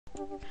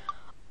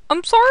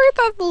I'm sorry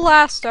that the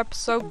last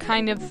episode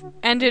kind of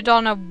ended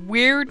on a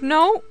weird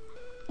note.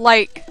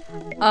 Like,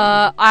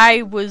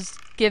 I was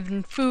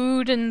given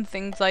food and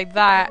things like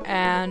that,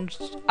 and,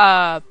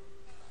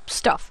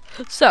 stuff.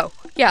 So,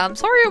 yeah, I'm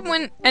sorry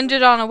it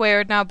ended on a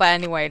weird note, but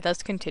anyway,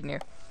 let's continue.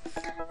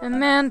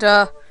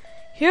 Amanda,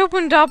 he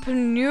opened up a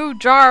new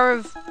jar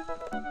of...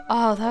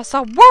 Oh, that's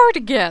that word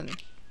again!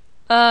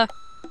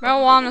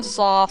 Marijuana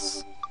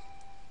sauce.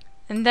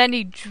 And then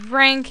he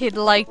drank it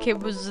like it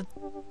was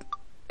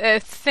a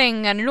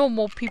thing that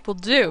normal people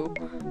do.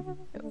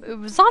 It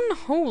was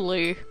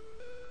unholy.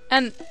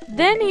 And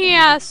then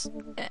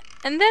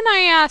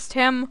I asked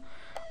him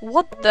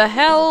what the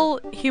hell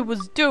he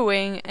was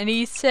doing, and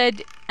he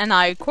said, and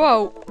I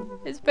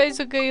quote, it's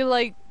basically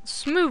like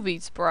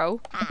smoothies,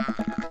 bro.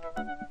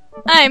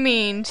 I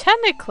mean,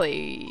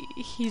 technically,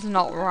 he's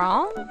not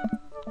wrong.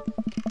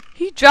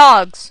 He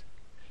jogs.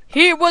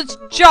 He was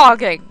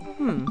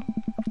jogging.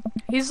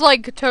 He's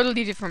like a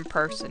totally different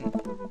person.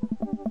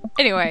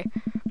 Anyway,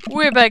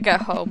 we're back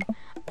at home.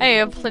 I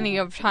have plenty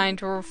of time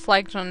to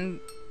reflect on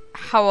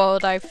how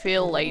old I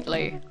feel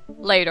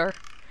later.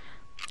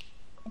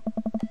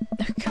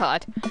 Oh,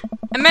 God.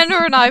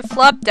 Amanda and I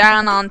flopped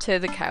down onto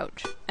the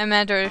couch.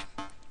 Amanda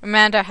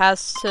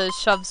has to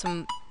shove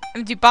some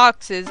empty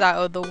boxes out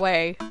of the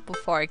way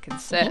before I can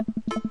sit.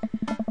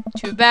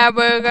 Too bad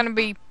we're gonna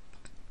be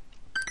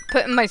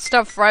putting my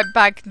stuff right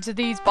back into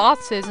these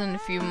boxes in a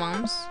few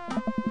months.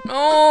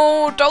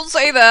 No, don't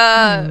say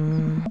that!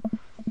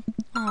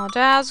 Oh,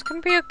 Dad, it's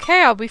gonna be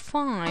okay, I'll be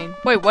fine.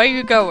 Wait, where are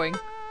you going?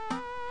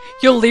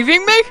 You're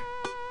leaving me?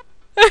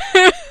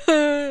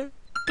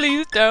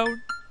 Please don't.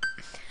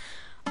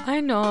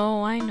 I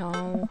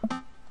know.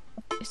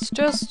 It's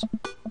just,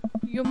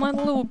 you're my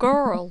little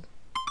girl.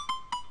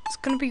 It's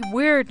gonna be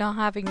weird not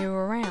having you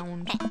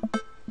around.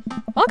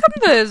 I'll come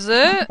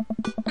visit,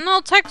 and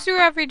I'll text you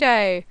every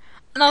day,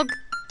 and I'll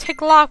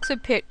take lots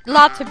of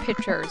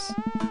pictures.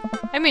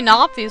 I mean,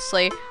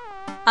 obviously,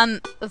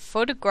 I'm a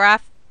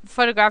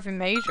photography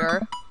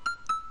major.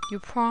 You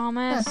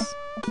promise?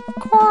 Of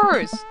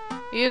course.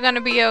 You're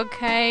gonna be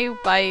okay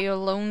by your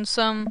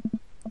lonesome?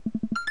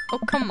 Oh,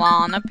 come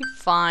on, I'll be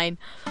fine.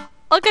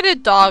 I'll get a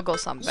dog or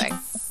something.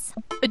 Yes.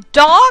 A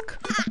dog?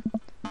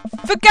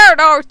 Forget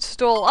our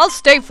stool. I'll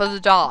stay for the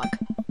dog.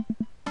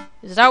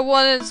 Is that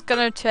what it's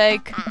gonna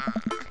take?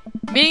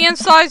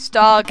 Medium-sized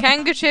dog,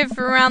 handkerchief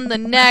around the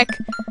neck.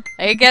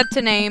 I get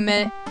to name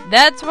it.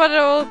 That's what it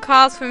will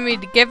cost for me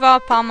to give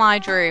up on my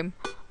dream.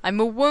 I'm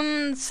a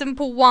woman,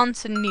 simple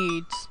wants and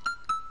needs.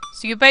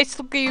 So you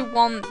basically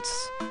want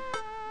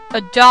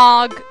a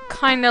dog,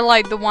 kind of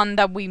like the one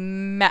that we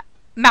met,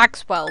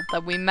 Maxwell,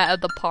 that we met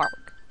at the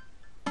park.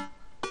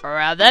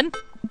 Alright then.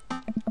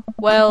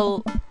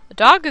 Well, a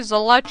dog is a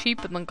lot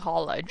cheaper than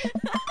college.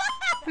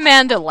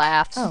 Amanda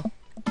laughs. Oh.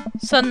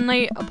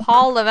 Suddenly, a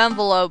pile of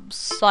envelopes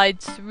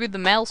slides through the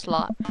mail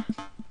slot.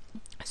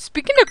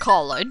 Speaking of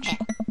college,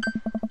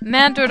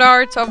 Amanda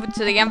darts over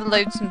to the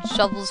envelopes and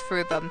shovels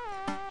through them.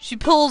 She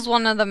pulls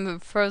one of them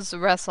and throws the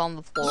rest on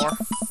the floor.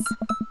 Yes.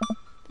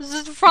 This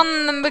is from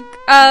the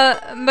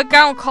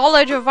McGowan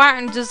College of Art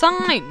and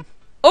Design.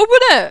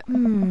 Open it!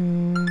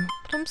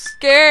 But I'm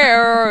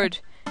scared.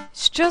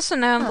 It's just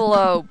an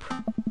envelope.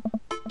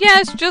 Yeah,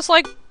 it's just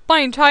like my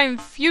entire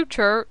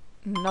future.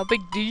 No big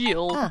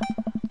deal.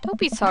 Don't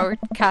be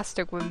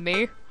sarcastic with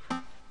me.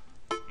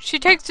 She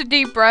takes a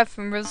deep breath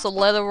and rips the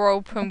letter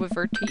open with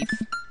her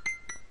teeth.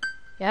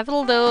 You have a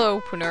little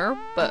opener,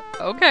 but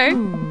okay.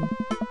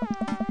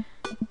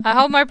 I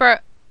hold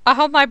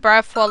my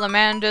breath while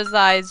Amanda's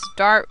eyes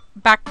dart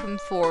back and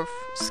forth,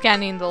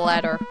 scanning the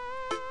letter.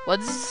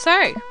 What does it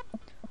say?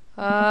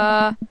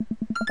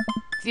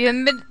 The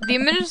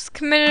admittance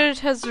committed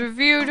has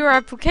reviewed your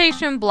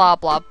application, blah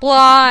blah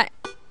blah.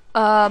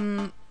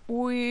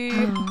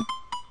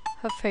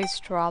 Her face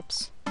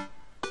drops.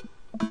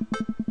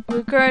 We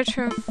regret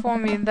to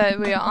inform you that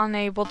we are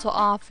unable to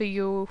offer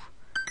you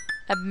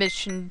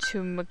admission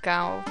to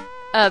McGowan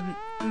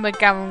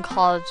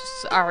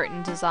College's Art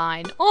and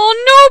Design. Oh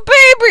no,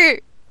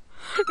 baby!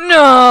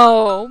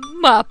 No!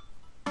 My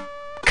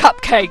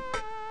cupcake!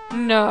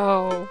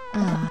 No.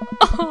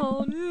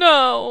 Oh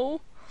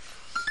no!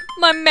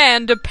 My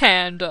Manda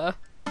Panda!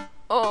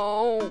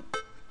 Oh.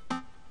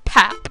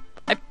 Pap.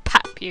 I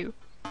pap you.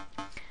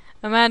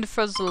 Amanda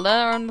throws the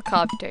letter on the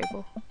coffee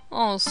table.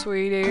 Oh,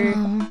 sweetie.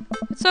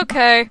 It's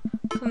okay.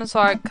 I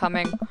saw it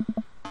coming.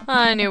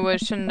 I knew I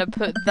shouldn't have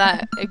put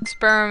that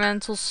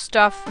experimental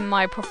stuff in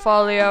my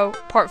portfolio.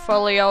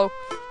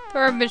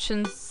 Their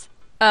admissions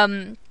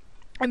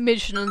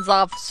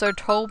officer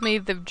told me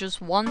they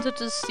just wanted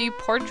to see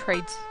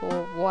portraits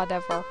or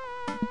whatever.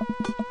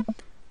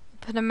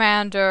 Pull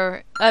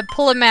Amanda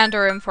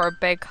in for a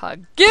big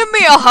hug. Give me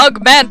a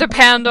hug, Manda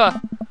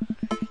Panda!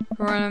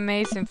 You're an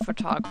amazing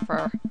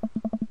photographer.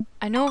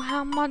 I know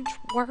how much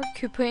work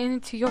you put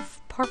into your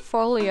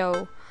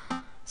portfolio.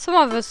 Some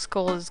other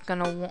school is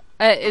gonna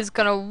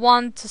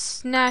want to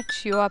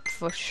snatch you up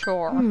for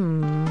sure.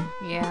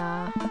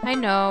 Yeah, I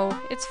know.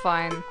 It's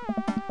fine.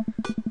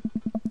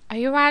 Are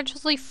you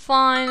actually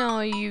fine,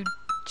 or are you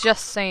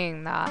just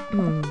saying that?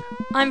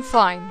 I'm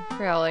fine,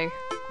 really.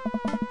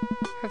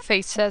 Her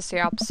face says the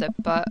opposite,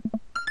 but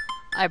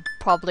I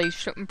probably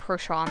shouldn't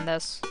push on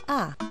this.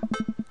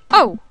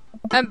 Oh,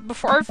 and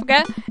before I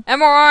forget,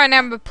 MRR and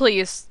Amber P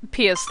is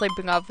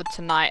sleeping over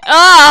tonight.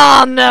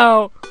 Oh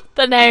no!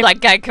 The names I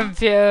get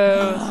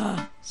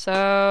confused.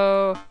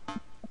 So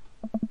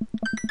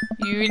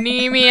you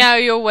need me out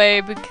of your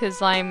way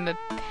because I'm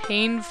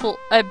painfully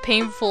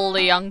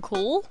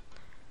uncool.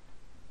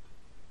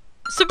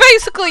 So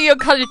basically, you're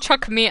kind of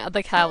chucking me out of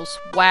the house.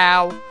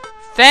 Wow.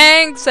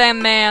 Thanks,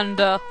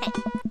 Amanda.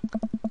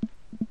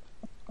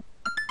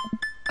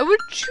 I would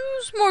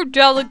choose more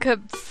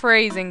delicate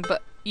phrasing,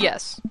 but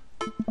yes.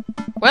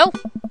 Well,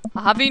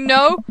 I'll have you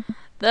know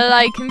that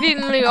I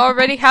conveniently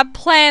already have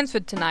plans for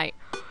tonight.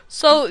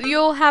 So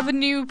you'll have a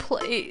new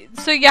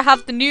so you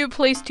have the new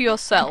place to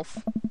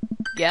yourself.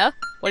 Yeah?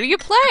 What are your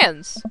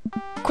plans?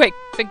 Quick,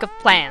 think of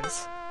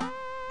plans.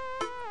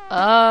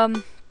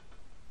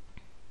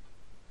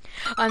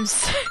 I'm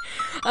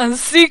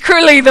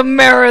secretly the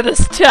mayor of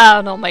this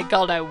town. Oh my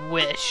god, I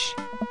wish.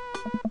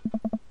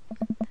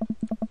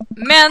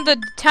 Man,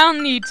 the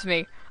town needs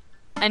me.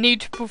 I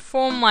need to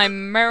perform my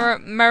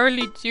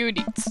merely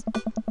duties.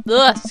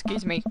 Ugh,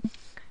 excuse me.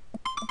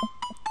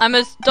 I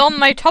must don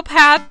my top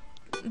hat,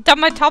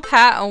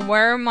 and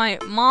wear my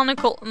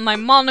monocle,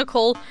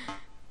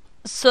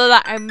 so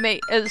that I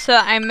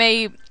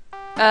may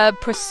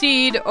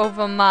proceed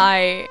over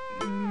my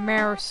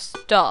mayor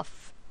stuff.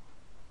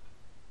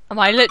 Am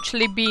I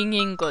literally being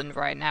England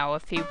right now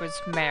if he was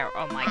mayor?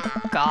 Oh my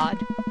god.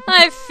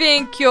 I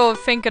think you're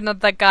thinking of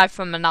that guy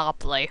from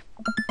Monopoly.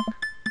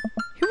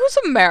 He was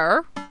a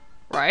mayor,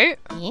 right?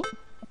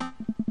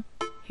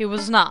 He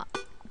was not.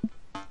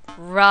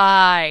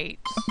 Right.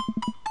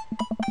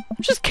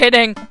 I'm just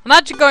kidding. I'm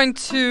actually going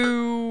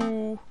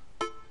to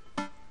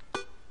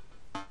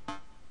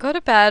go to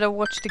bed or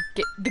watch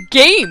the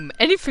game.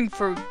 Anything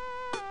for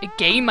a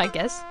game, I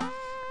guess.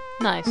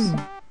 Nice.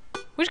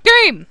 Which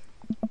game?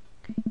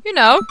 You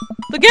know,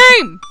 the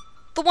game!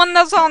 The one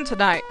that's on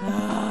tonight.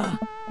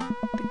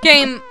 The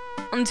game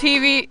on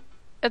TV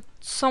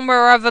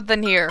somewhere other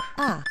than here.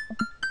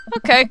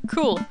 Okay,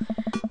 cool.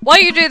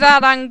 While you do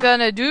that, I'm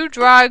gonna do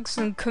drugs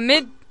and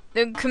commit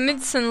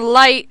some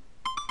light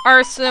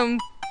arson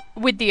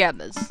with the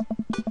others.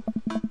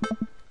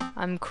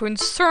 I'm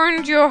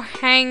concerned you're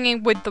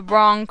hanging with the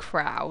wrong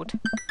crowd.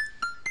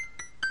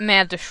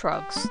 Amanda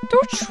shrugs.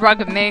 Don't shrug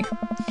at me.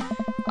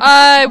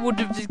 I would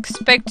have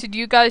expected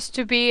you guys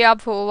to be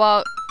up for a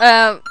while,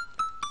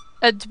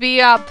 to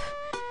be up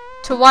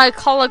to white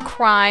collar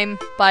crime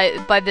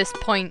by this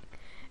point.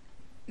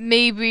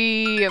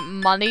 Maybe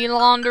money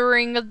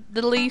laundering at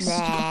the least.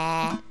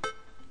 Nah.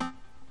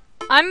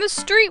 I'm a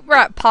street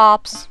rat,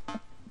 Pops.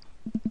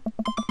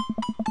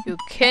 You're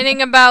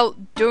kidding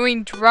about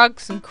doing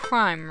drugs and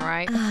crime,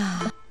 right?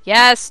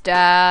 Yes,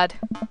 Dad.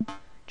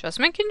 Just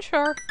making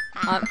sure.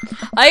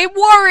 I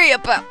worry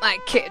about my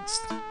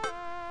kids.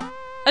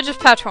 I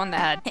just pat her on the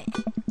head.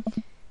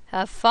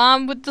 Have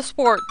fun with the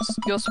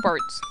your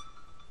sports.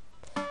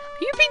 Are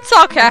you being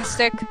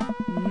sarcastic?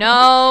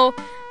 No.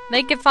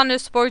 Making fun of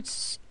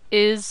sports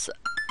is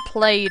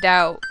played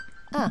out.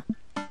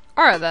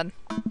 Alright then.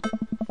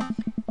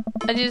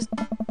 I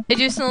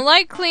just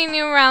like cleaning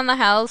around the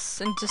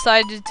house and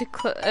decided to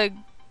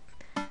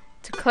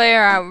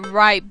clear out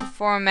right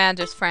before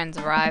Amanda's friends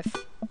arrive.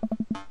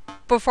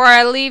 Before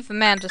I leave,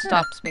 Amanda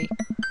stops me.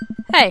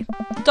 Hey,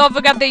 don't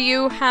forget that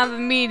you have a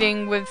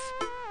meeting with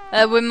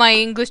my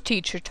English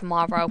teacher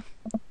tomorrow.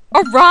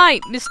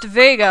 Alright, Mr.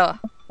 Vega.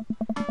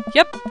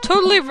 Yep,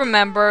 totally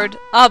remembered.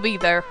 I'll be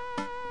there.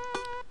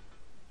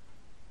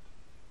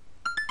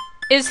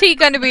 Is he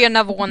going to be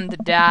another one of the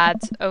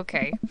dads?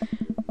 Okay.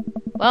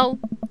 Well,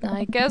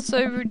 I guess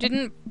I really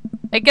didn't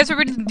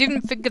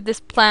think of this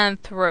plan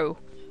through.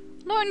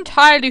 Not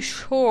entirely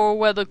sure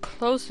where the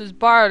closest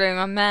bar to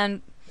a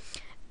man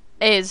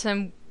is,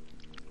 and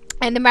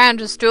the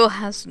manager still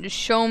hasn't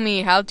shown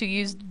me how to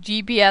use the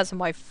GPS on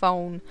my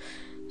phone.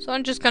 So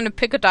I'm just gonna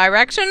pick a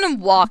direction and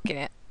walk in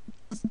it.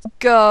 Let's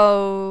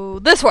go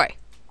this way.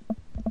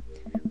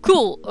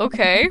 Cool,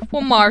 okay,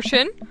 we're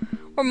marching.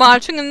 We're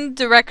marching in the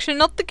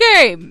direction of the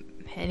game.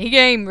 Any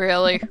game,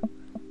 really.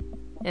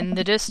 In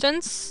the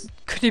distance,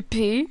 could it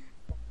be?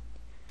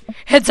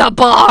 It's a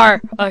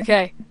bar!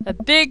 Okay, a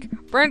big,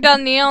 burned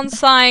down neon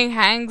sign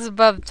hangs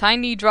above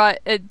tiny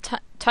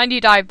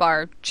dive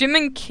bar. Jim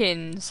and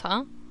Kins,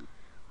 huh?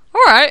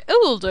 Alright,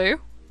 it'll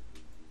do.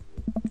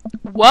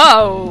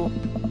 Whoa!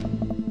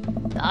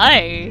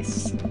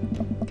 Nice.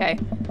 Okay.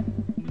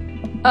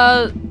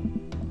 The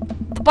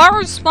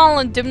bar is small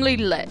and dimly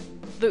lit.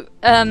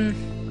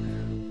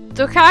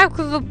 The crack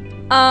of the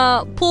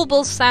pool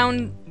ball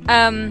sound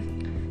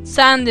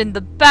in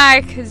the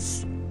back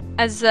as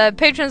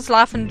patrons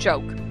laugh and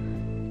joke.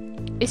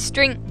 A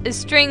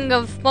string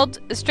of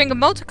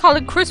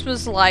multicolored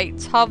Christmas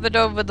lights hovered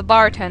over the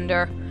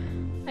bartender.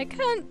 I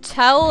can't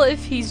tell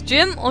if he's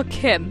Jim or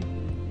Kim.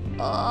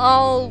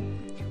 I'll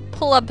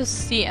pull up a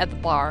seat at the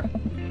bar.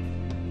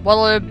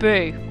 What'll it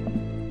be?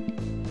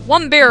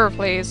 1 beer,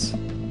 please.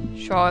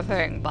 Sure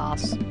thing,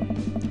 boss.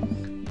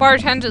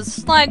 Bartender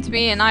slides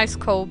me an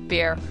ice-cold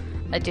beer.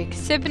 I take a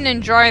sip and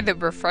enjoy the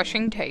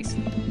refreshing taste.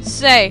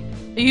 Say,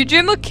 are you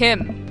Jim or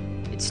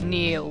Kim? It's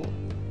Neil.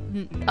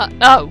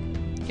 Oh,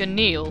 you're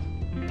Neil.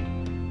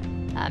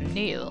 I'm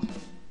Neil.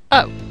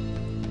 Oh.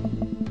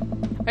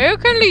 I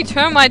openly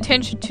turn my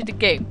attention to the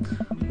game,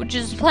 which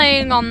is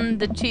playing on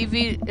the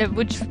TV,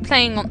 which is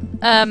playing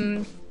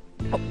on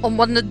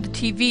one of the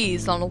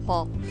TVs on the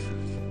wall.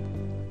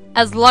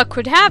 As luck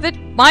would have it,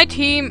 my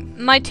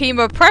team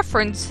of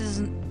preference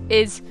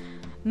is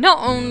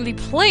not only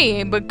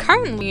playing, but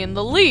currently in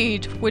the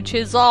lead, which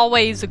is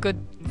always a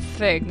good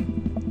thing.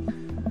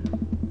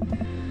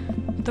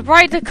 The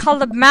brightly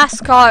colored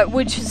mascot,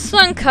 which is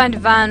some kind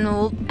of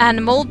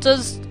animal,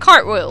 does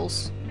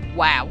cartwheels.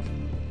 Wow.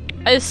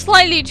 I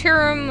slightly cheer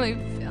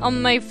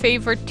on my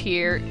favorite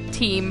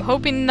team,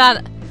 hoping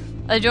that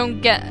I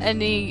don't get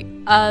any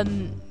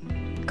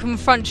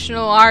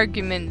confrontational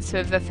arguments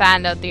with a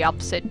fan of the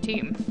opposite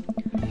team.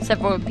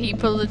 Several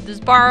people at this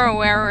bar are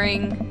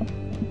wearing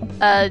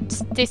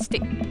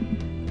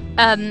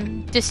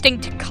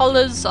distinct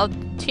colors of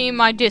the team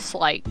I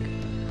dislike.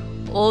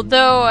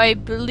 Although I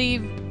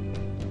believe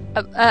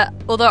are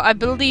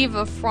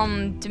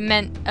from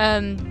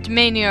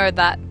demeanor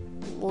that,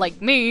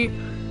 like me,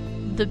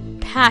 the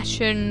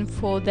passion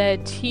for their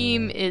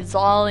team is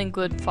all in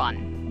good fun.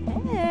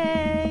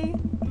 Hey.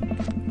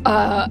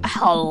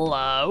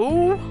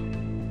 Hello?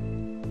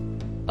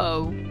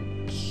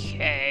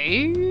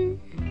 Okay.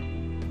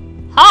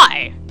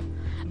 Hi!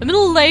 A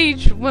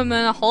middle-aged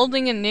woman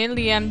holding a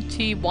nearly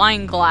empty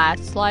wine glass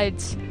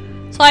slides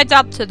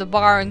up to the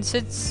bar and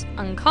sits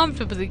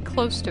uncomfortably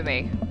close to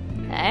me.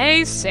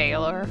 Hey,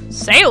 sailor.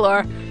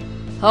 Sailor?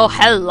 Oh,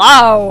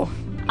 hello!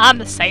 I'm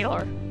the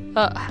sailor.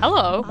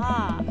 Hello.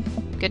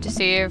 Good to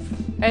see you.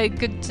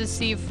 Good to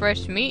see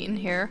fresh meat in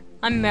here.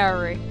 I'm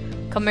Mary.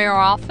 Come here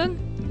often?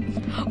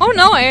 Oh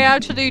no, I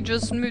actually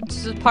just moved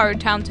to this part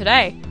of town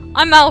today.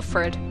 I'm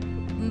Alfred.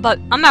 But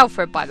I'm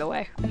Alfred, by the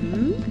way.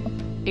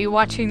 Are you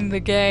watching the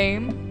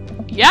game?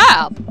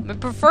 Yeah, my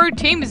preferred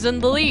team is in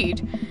the lead.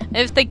 And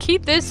if they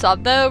keep this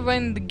up, they'll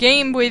win the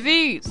game with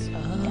ease.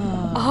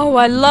 Oh,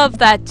 I love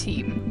that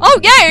team. Oh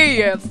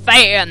yay,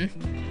 fan.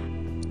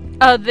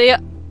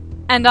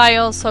 And I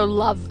also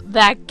love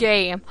that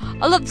game.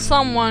 I love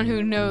someone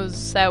who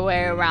knows their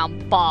way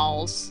around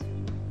balls.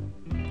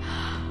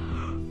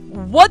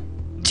 What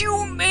do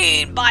you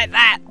mean by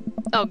that?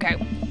 Okay.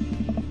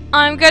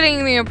 I'm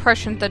getting the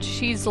impression that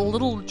she's a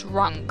little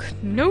drunk.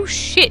 No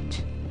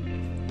shit.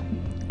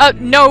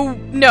 No.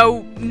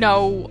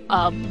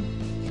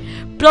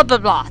 Blah blah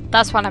blah.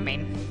 That's what I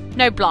mean.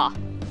 No blah.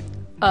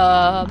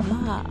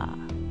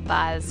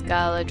 Buy this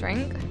girl a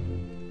drink.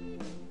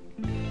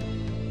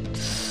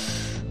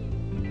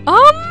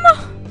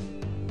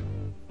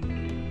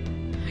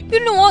 You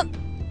know what?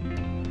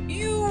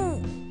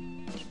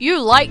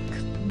 You like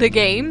the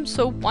game,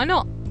 so why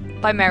not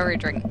buy Mary a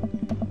drink?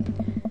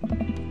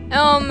 I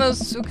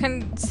almost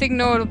can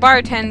signal the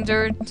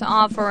bartender to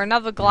offer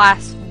another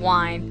glass of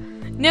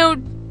wine. No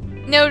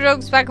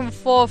jokes back and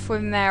forth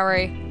with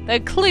Mary. They're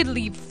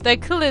clearly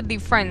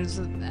friends,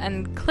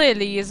 and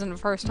clearly isn't the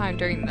first time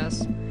doing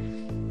this.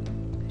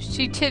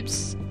 She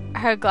tips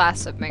her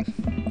glass at me.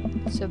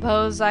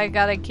 Suppose I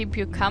gotta keep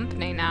you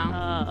company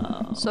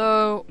now. Oh.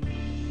 So,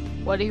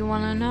 what do you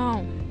wanna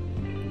know?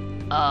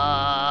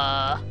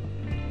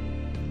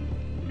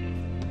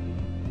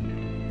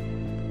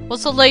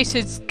 What's the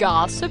latest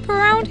gossip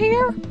around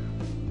here?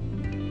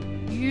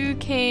 You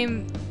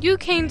came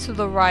to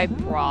the right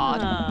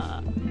broad.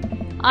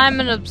 I'm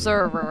an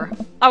observer.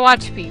 I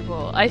watch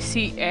people. I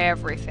see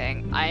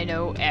everything. I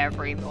know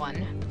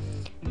everyone.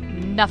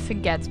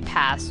 Nothing gets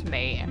past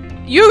me.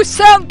 You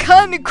sound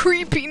kinda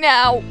creepy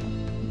now!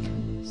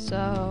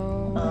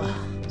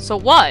 So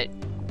what?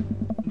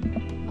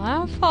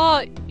 I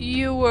thought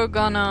you were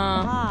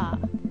gonna...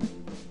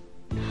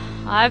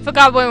 I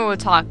forgot what we were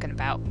talking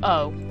about.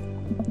 Oh.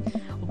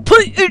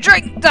 Put your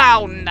drink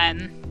down,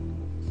 then!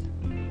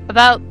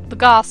 About the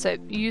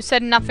gossip, you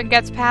said nothing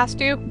gets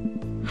past you?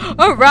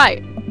 Oh,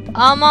 right.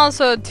 I'm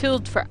also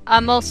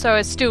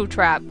a steel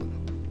trap.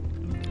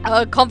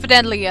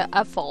 Confidentally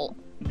a fault.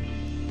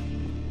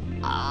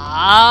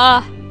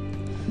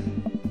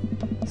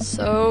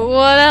 So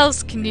what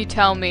else can you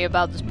tell me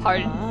about this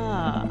part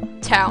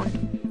of town?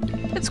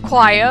 It's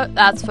quiet,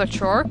 that's for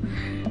sure.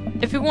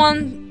 If you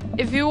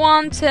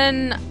want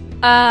an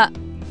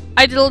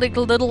idyllic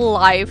little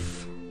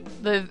life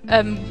with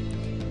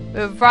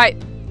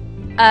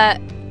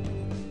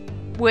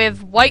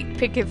white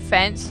picket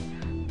fence,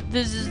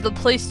 this is the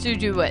place to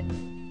do it.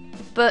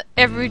 But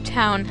every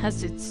town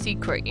has its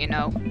secret, you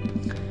know.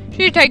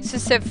 She takes a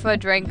sip of a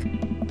drink,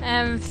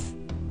 and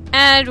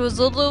it was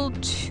a little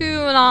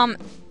too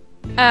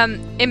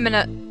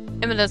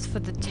imminent for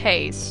the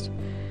taste.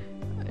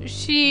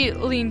 She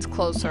leans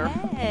closer.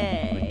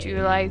 Hey. Would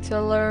you like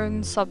to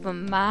learn some of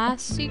my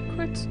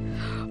secrets?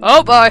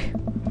 Oh boy.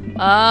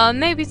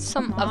 Maybe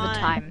some other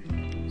time.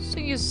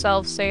 Suit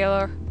yourself,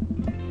 sailor.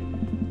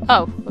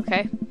 Oh,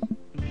 okay.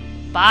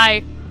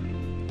 Bye.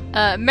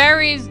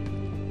 Mary's,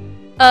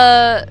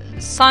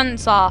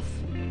 sun's off.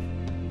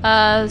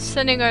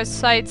 Setting our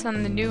sights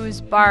on the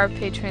newest bar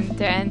patron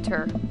to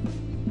enter.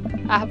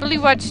 I happily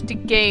watched the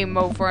game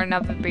over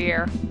another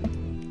beer.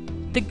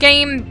 The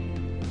game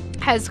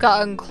has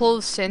gotten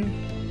close in,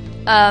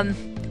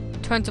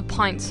 terms of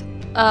points.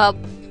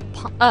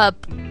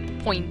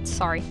 Points,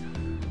 sorry.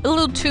 A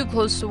little too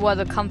close to what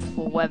I'm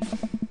comfortable with.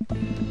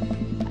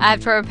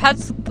 After a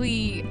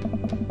practically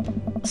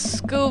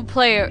skilled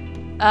player,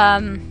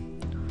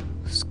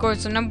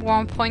 scores the number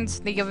 1 points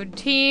in the other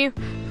team,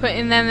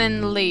 putting them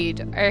in the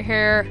lead. I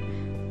hear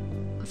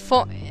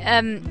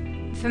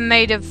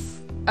made of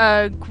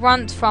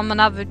grunt from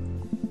another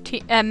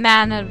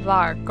man at the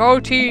bar. Go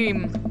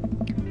team!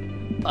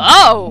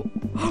 Oh!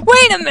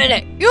 Wait a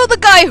minute! You're the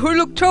guy who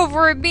looked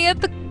over at me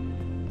at the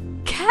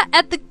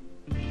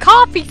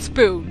coffee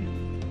spoon!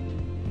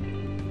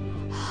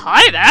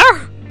 Hi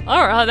there!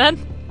 Alright then.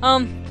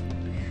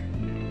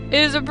 It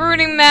is a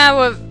brooding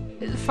man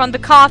from the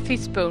coffee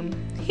spoon.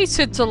 He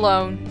sits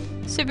alone,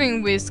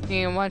 sipping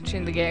whiskey and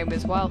watching the game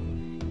as well.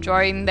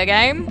 Enjoying the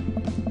game?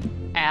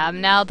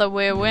 Now that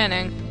we're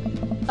winning.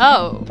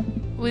 Oh,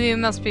 we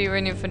must be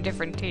rooting for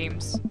different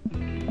teams.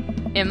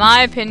 In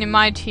my opinion,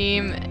 my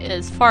team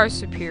is far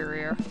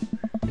superior.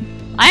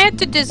 I have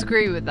to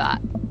disagree with that.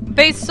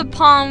 Based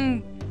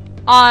upon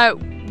our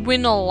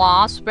win or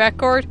loss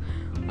record,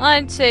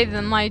 I'd say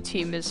that my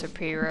team is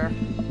superior.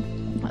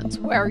 That's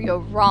where you're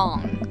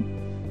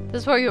wrong.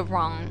 That's where you're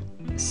wrong.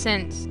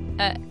 Since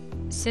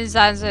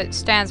as it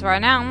stands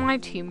right now, my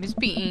team is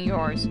beating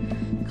yours.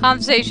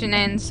 Conversation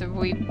ends if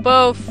we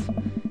both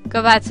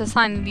go back to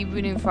silently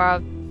rooting for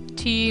our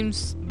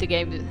teams. The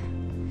game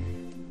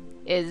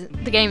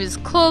is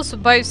close,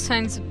 with both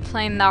sides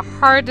playing their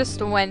hardest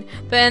to win,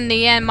 but in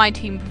the end my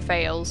team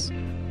prevails.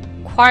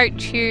 Quiet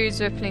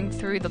cheers rippling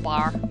through the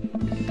bar.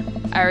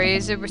 I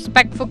raise a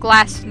respectful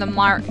glass to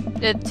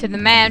the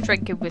man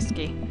drinking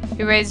whiskey.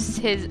 He raises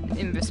his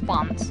in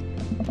response.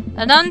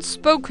 An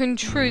unspoken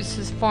truce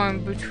has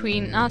formed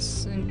between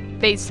us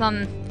based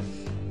on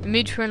the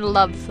mutual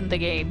love from the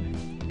game.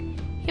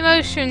 He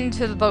motioned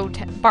to the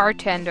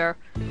bartender,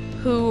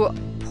 who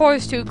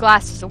pours 2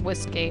 glasses of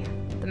whiskey.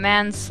 The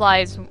man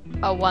slides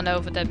one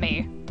over to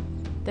me.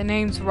 The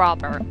name's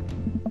Robert.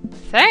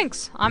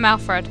 Thanks, I'm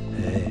Alfred.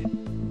 Hey.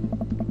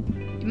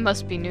 You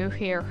must be new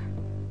here.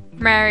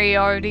 Mary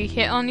already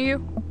hit on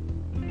you?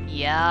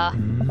 Yeah.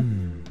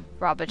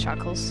 Robert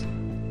chuckles.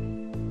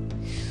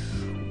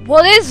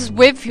 What is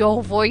with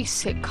your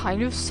voice? It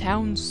kind of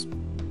sounds...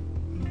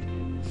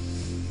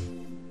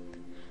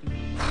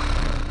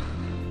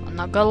 I'm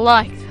not gonna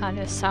lie,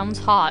 kinda sounds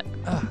hot.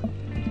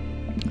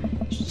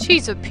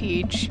 She's a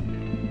peach.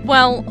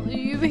 Well,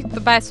 you picked the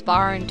best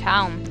bar in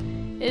town.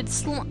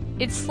 It's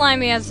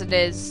slimy as it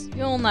is.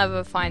 You'll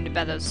never find a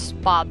better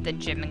spot than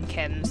Jim and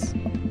Kim's.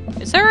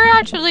 Is there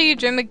actually a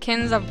Jim and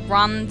Kim's that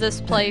run this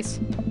place?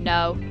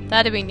 No,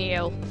 that'd be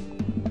Neil.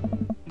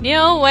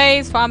 Neil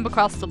waves from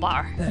across the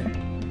bar. There.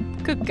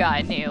 Good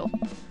guy, Neil.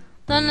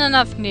 Not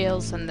enough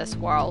Neils in this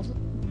world.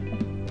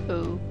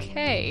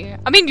 Okay.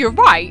 I mean, you're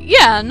right.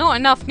 Yeah, not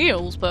enough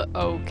Neils, but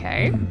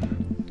okay.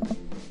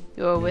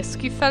 You're a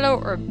whiskey fellow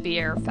or a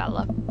beer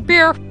fella?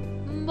 Beer.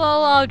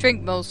 Well, I'll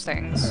drink most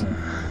things.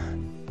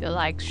 You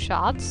like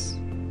shots?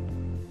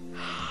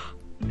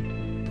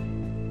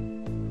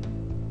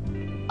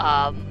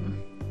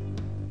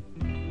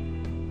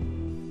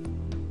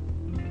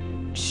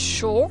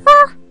 Sure?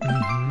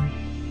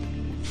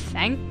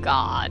 Thank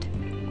God.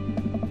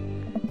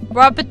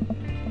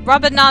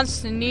 Robert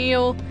nods to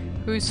Neil,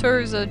 who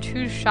serves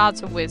 2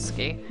 shots of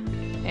whiskey.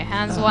 He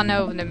hands one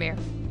over to me.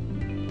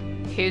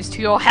 Here's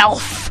to your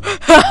health!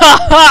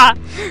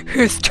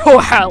 Here's to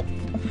your health!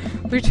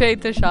 We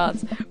trade the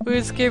shots.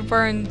 Whiskey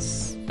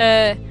burns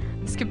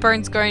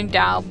going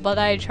down, but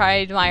I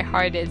tried my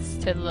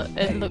hardest to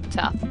look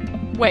tough.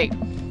 Wait,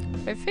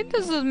 I think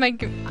this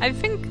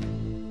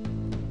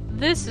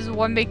is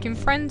what making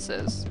friends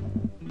is.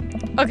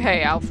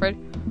 Okay, Alfred.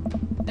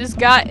 This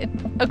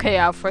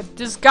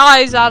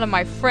guy's out of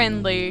my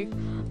friend league,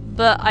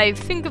 but I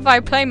think if I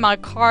play my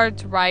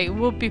cards right,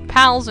 we'll be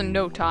pals in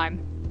no time.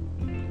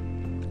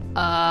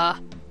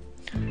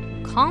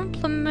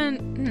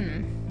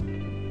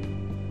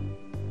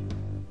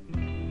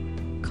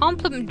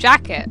 Compliment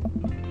jacket.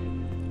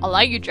 I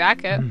like your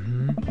jacket.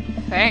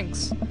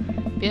 Thanks.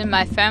 Been in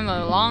my family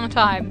a long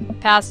time.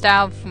 Passed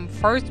down from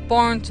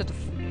firstborn to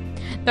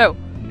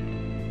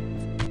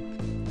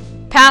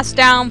passed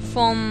down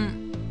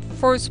from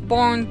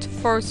firstborn to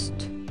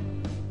firstborn.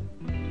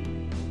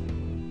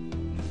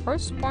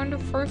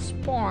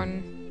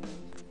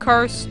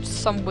 Cursed,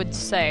 some would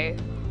say.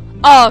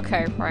 Oh,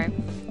 okay, right.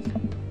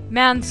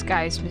 Man's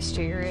guy's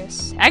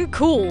mysterious and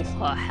cool.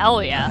 Oh,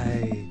 hell yeah.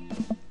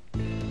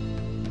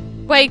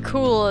 Way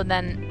cooler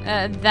than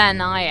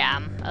I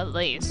am, at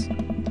least.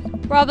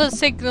 Robert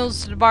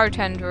signals to the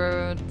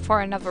bartender for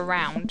another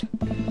round.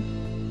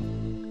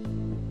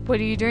 What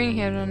are you doing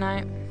here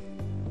tonight?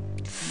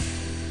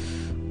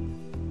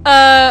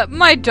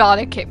 My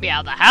daughter kicked me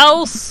out of the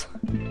house.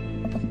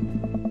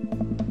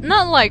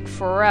 Not like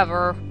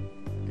forever.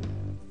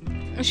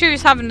 She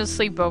was having a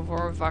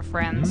sleepover with our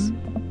friends.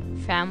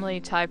 Family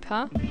type,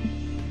 huh?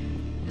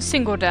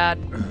 Single dad.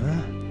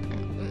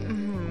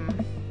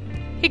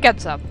 He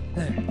gets up.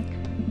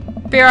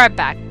 Be right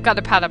back. Got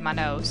a pat on my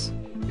nose.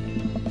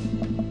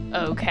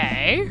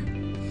 Okay.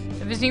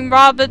 Never seen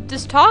Robert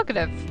this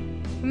talkative.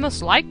 He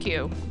must like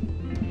you.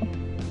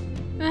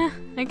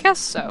 I guess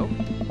so.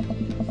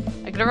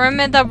 I can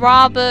admit that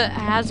Robert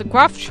has a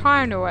gruff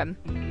charm to him.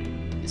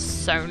 He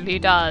certainly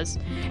does.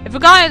 If a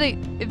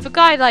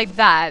guy like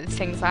that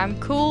thinks I'm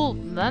cool,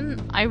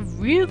 then I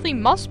really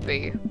must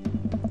be.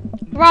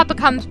 Robert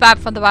comes back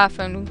from the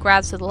bathroom and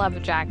grabs the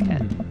leather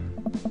jacket.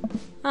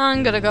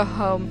 I'm gonna go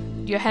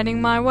home. You heading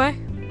my way?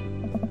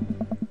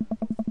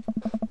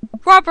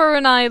 Robert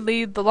and I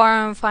leave the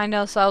bar and find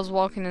ourselves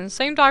walking in the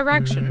same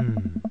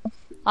direction.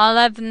 I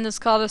live in this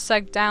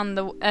cul-de-sac down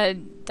the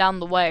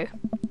way.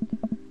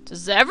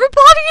 Does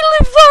everybody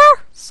live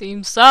there?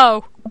 Seems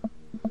so.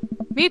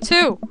 Me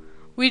too.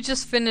 We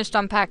just finished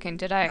unpacking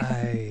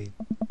today.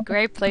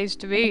 Great place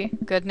to be.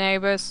 Good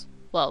neighbors.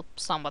 Well,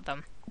 some of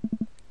them.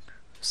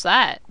 What's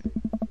that?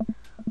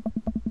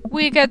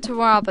 We get to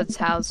Robert's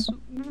house,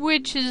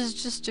 which is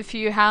just a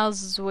few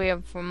houses away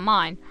from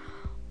mine.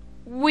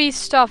 We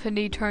stop and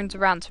he turns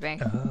around to me.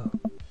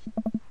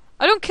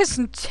 I don't kiss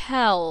and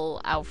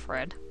tell,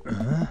 Alfred.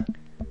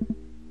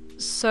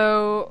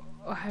 So,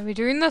 are we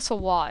doing this or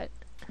what?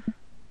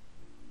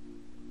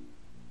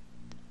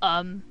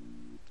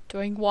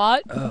 Doing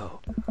what?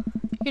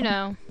 You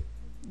know,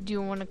 do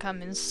you want to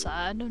come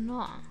inside or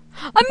not?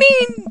 I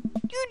mean,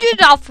 you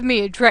did offer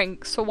me a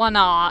drink, so why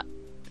not?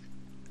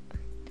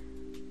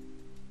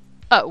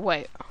 Oh,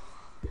 wait.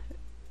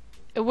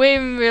 A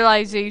wave of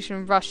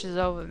realization rushes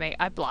over me.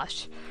 I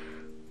blush.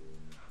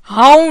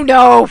 Oh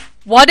no!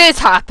 What is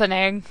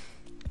happening?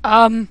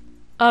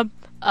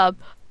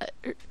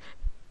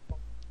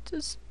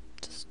 Just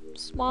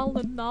smile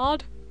and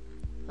nod.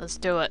 Let's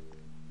do it.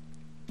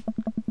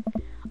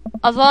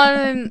 I follow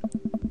him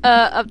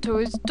up to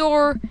his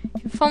door.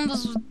 He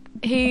fumbles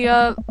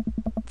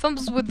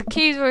with the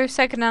keys for a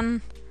second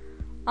and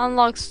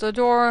unlocks the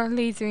door,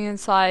 leads me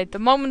inside. The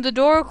moment the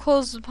door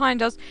closes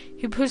behind us,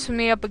 he pushes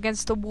me up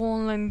against the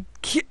wall and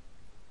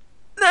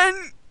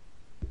then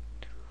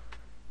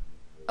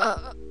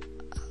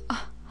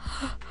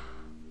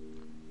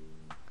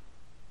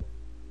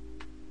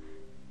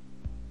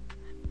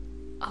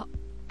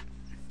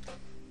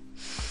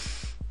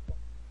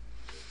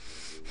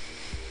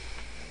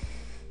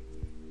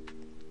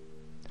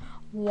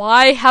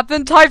why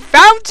haven't I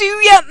found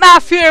you yet,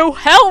 Matthew?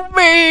 Help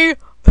me!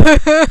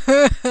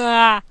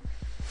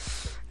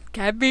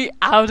 Get me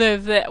out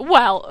of there.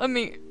 Well, I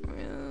mean...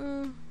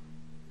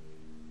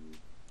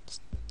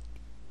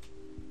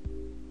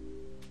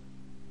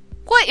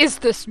 what is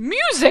this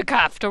music,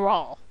 after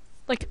all?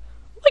 Like,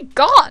 oh my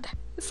god!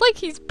 It's like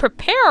he's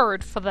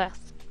prepared for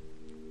this.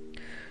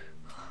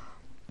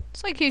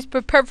 It's like he's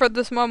prepared for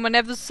this moment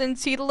ever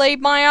since he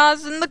laid my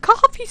eyes in the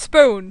coffee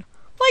spoon.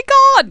 My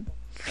god!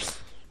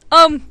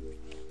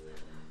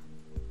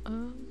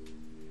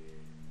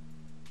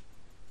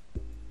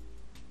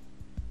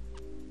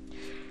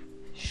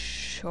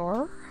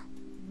 Sure.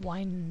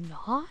 Why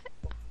not?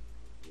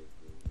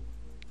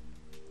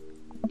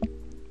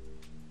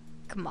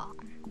 Come on.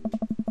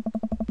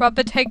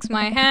 Robert takes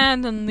my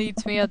hand and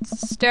leads me up the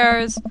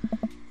stairs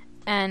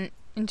and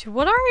into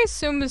what I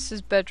assume is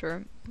his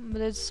bedroom.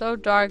 But it's so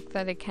dark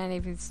that I can't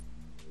even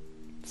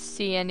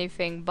see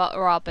anything but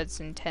Robert's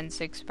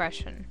intense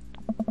expression.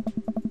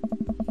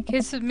 He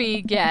kisses me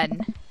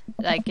again,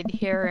 and I can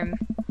hear him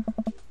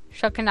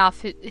shucking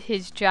off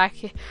his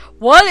jacket.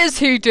 What is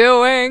he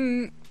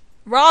doing?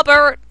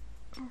 Robert!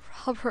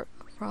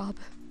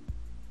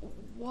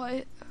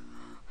 What?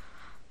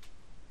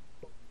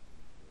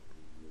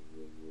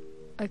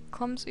 I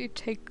clumsily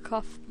take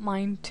off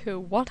mine too.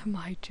 What am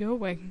I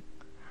doing?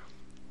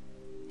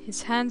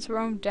 His hands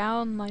roam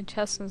down my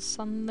chest and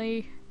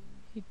suddenly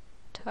he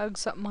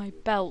tugs at my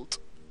belt.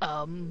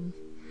 I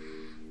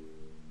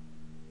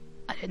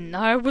didn't know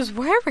I was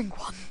wearing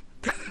one.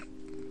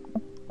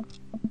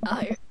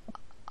 I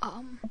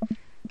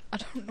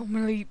don't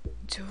normally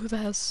do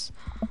this.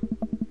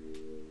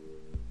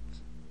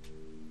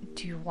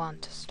 Do you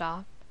want to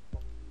stop?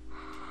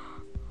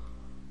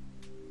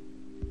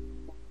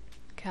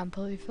 Can't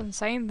believe I'm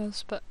saying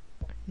this, but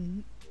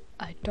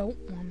I don't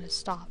want to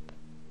stop.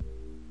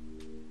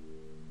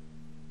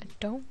 I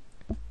don't.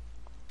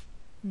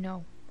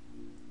 No.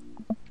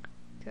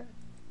 Good.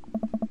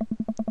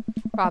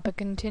 Robert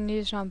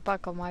continues to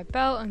unbuckle my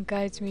belt and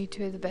guides me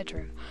to the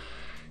bedroom.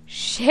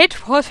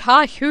 Shit, what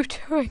are you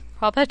doing,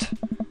 Robert?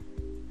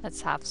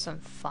 Let's have some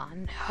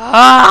fun.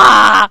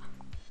 Ah!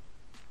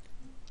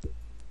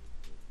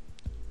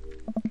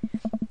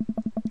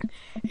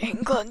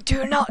 England,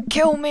 do not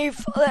kill me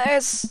for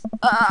this!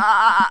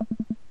 Ah!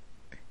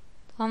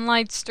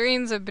 Sunlight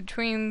streams in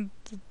between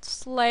the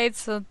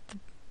slates of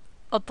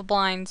the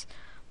blinds.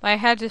 My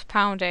head is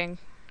pounding.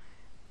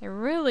 I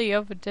really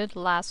overdid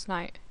last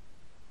night.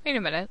 Wait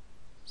a minute.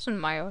 This isn't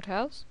my old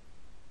house.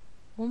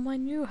 Or my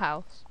new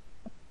house.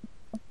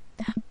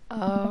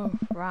 Oh,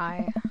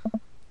 right.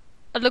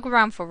 I look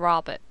around for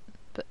Robert,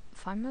 but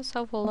find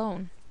myself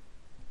alone.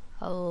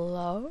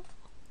 Hello?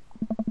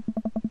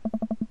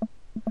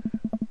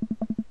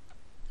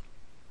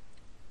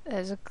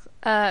 There's a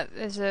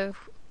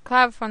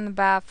cloud from the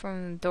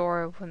bathroom. The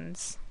door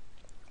opens.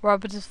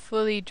 Robert is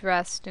fully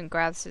dressed and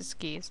grabs his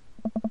keys.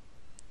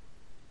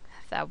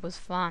 That was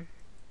fun.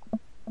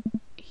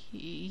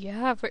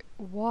 Yeah, it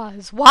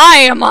was. Why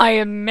am I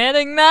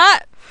admitting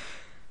that?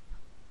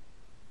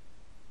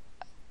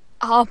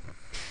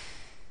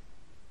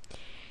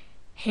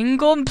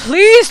 Hingle,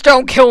 please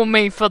don't kill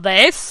me for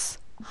this.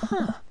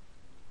 Huh.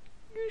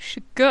 You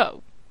should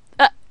go.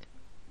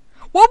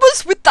 What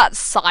was with that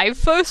sigh,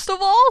 first of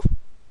all?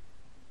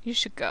 You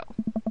should go.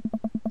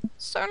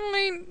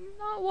 Certainly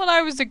not what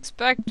I was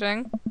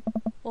expecting.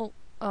 Well,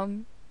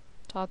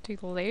 talk to you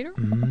later.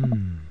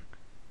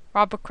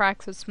 Robert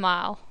cracks a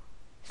smile.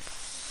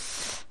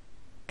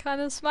 Kind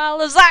of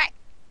smile is that?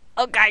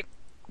 Okay.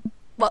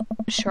 Well,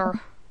 sure.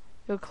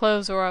 Your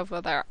clothes are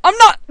over there. I'm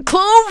not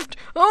clothed!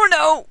 Oh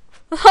no!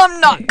 I'm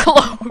not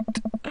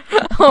clothed!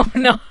 Oh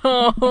no!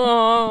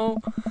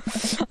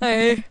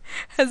 I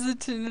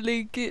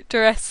hesitantly get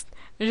dressed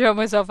and show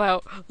myself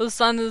out. The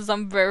sun is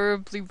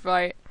unbearably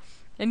bright.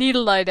 I need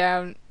to lie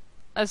down.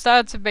 I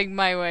start to make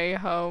my way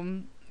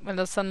home when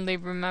I suddenly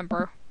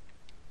remember.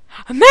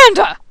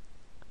 Amanda!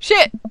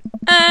 Shit!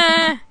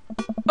 Oh,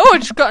 I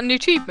just got an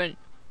achievement.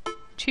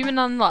 Achievement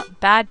unlocked.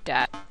 Bad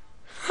dad.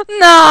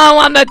 No,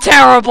 I'm a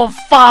terrible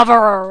father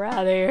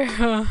already.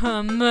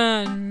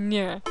 Man,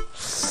 yeah.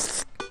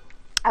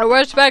 I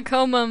rushed back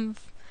home and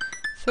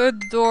threw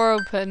the door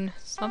open.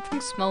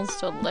 Something smells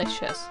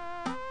delicious.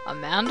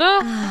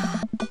 Amanda?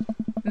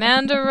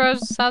 Amanda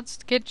rushes out to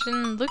the kitchen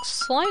and looks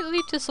slightly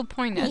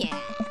disappointed. Yeah.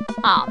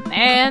 Aw,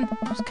 man.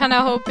 I was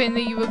kinda hoping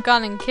that you were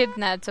gone and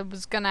kidnapped and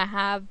was gonna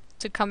have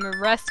to come and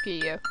rescue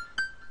you.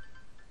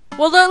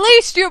 Well, at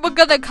least you were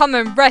gonna come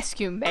and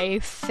rescue me.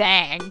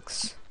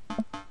 Thanks.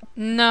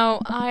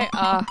 No,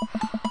 I,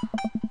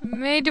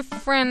 made a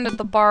friend at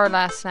the bar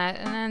last night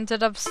and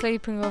ended up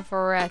sleeping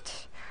over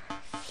at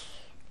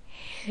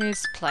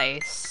his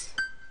place.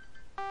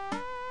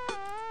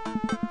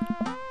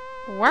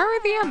 Where are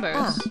the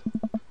embers?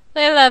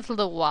 They left a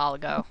little while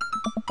ago.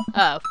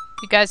 Oh,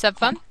 you guys have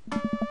fun?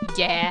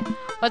 Yeah.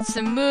 Watched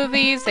some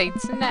movies, ate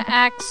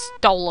snacks,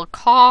 stole a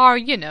car,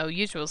 you know,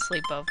 usual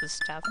sleepover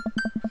stuff.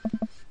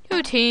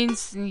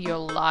 Routines in your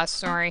life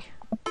story.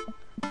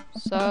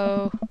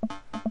 So,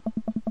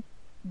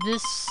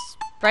 this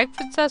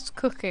breakfast that's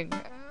cooking,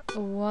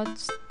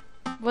 what's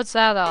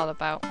that all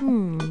about?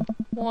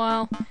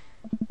 Well,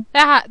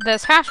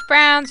 there's hash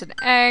browns and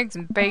eggs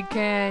and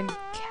bacon.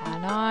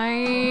 Can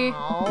I?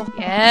 Aww.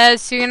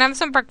 Yes, you can have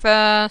some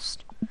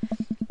breakfast.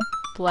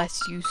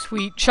 Bless you,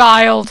 sweet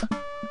child.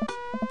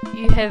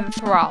 You have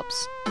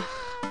throbs.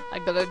 I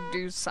gotta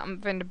do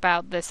something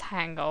about this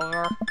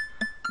hangover.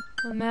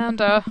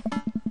 Amanda,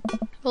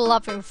 the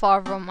loving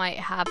father might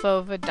have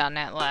overdone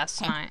it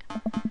last night.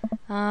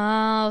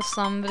 Oh,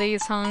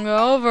 somebody's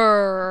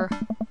hungover.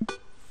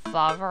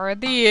 Father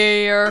of the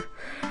year.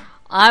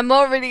 I'm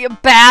already a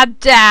bad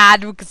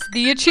dad because of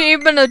the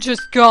achievement I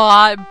just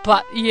got,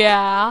 but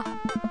yeah.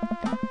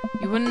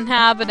 You wouldn't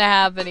happen to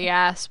have any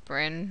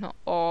aspirin,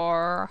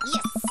 or...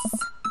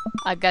 Yes.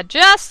 I got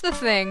just the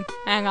thing.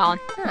 Hang on.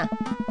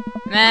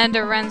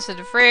 Amanda runs to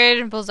the fridge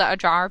and pulls out a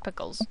jar of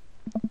pickles.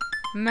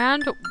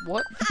 Amanda,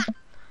 what?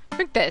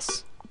 Drink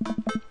this.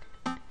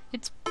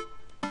 It's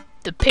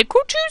the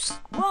pickle juice?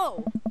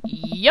 Whoa.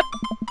 Yep.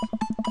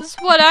 This is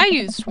what I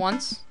used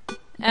once.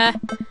 I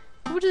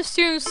would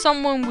assume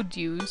someone would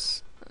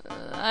use.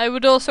 I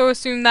would also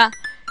assume that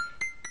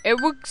it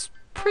works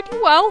pretty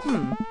well.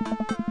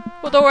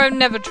 Although I've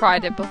never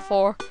tried it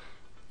before.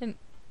 And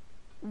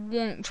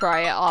won't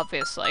try it,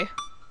 obviously.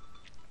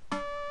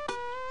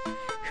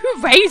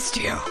 Who raised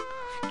you?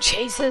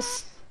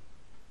 Jesus.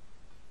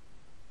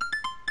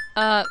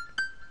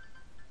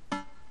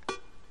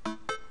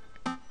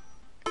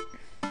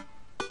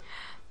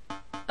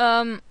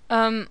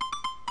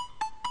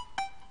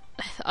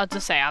 I'll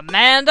just say,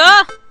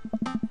 Amanda?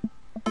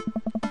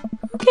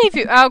 Who gave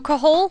you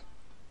alcohol?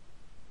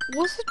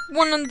 Was it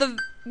one of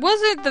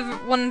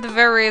the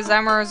various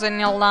errors in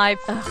your life?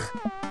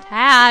 Ugh.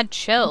 Dad,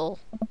 chill.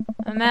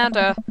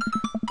 Amanda,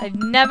 I've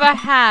never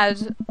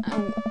had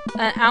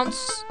an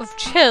ounce of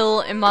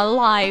chill in my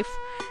life,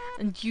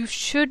 and you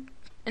should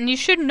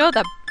know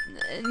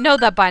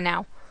that by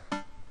now.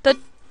 That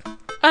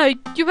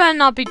you better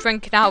not be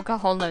drinking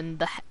alcohol in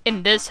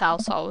this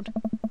household.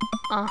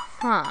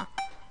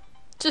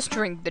 Just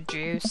drink the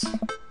juice.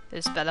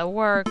 This better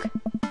work.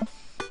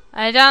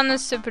 I down the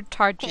super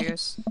tart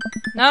juice.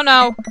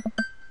 No.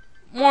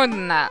 More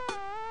than that.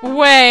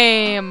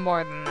 Way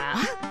more than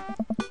that.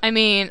 I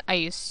mean, I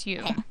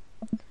assume.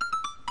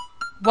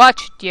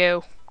 Watch it,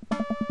 you.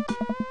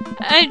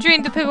 I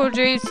drink the pickle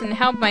juice and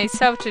help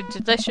myself to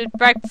delicious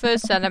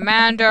breakfast that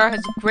Amanda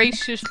has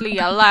graciously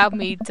allowed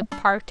me to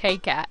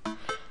partake at.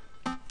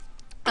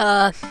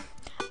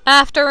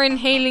 After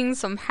inhaling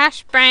some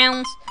hash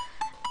browns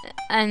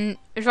and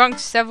drunk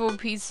several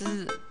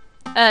pieces,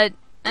 and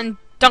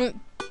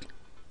dunking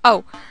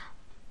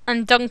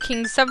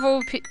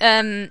several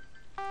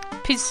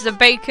pieces of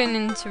bacon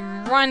into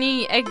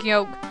runny egg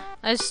yolk,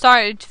 I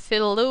started to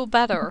feel a little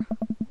better.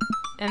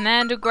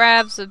 Amanda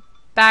grabs a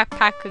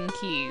backpack and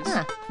keys.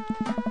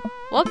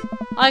 Whoop,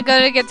 I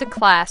gotta get to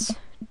class.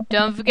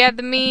 Don't forget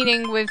the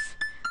meeting with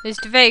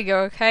Mr. Vega,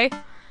 okay?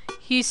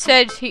 He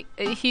said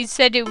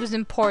it was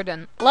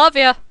important. Love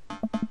ya.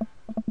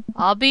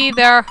 I'll be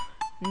there.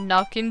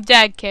 Knocking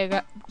dead,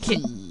 kiddo.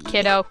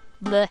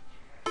 Bleh.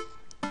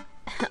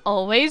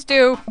 Always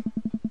do.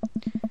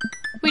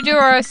 We do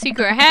our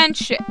secret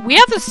handshake. We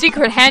have a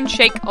secret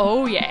handshake.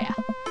 Oh yeah.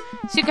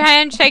 Secret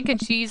handshake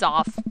and she's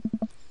off.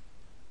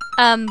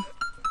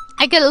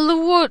 I get a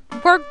little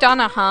work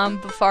done at home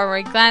before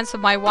I glance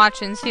at my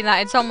watch and see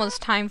that it's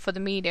almost time for the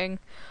meeting.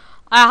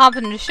 I hop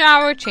in the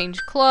shower, change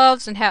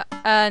clothes, and head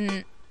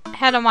on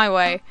my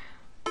way.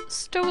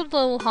 Still a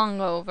little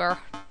hungover.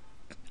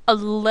 A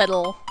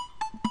little.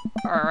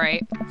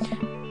 Alright.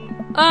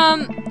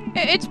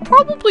 It's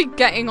probably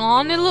getting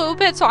on a little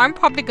bit, so I'm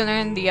probably gonna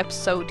end the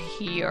episode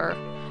here.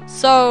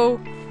 So,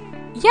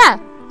 yeah.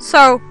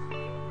 So,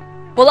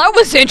 well, that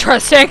was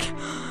interesting.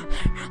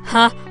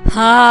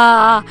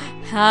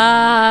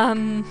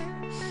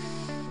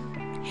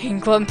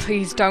 England,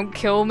 please don't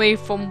kill me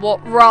from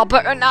what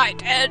Robert and I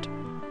did.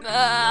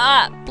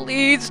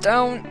 Please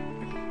don't.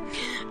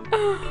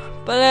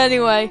 But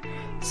anyway,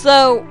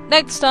 so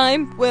next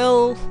time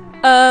we'll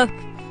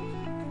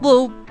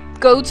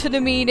go to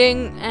the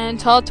meeting and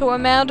talk to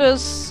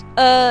Amanda's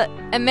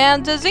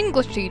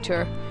English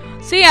teacher.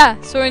 So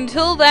yeah, so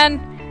until then,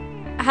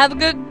 have a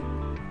good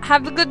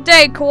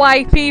day,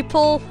 Kawaii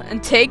people,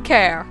 and take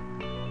care.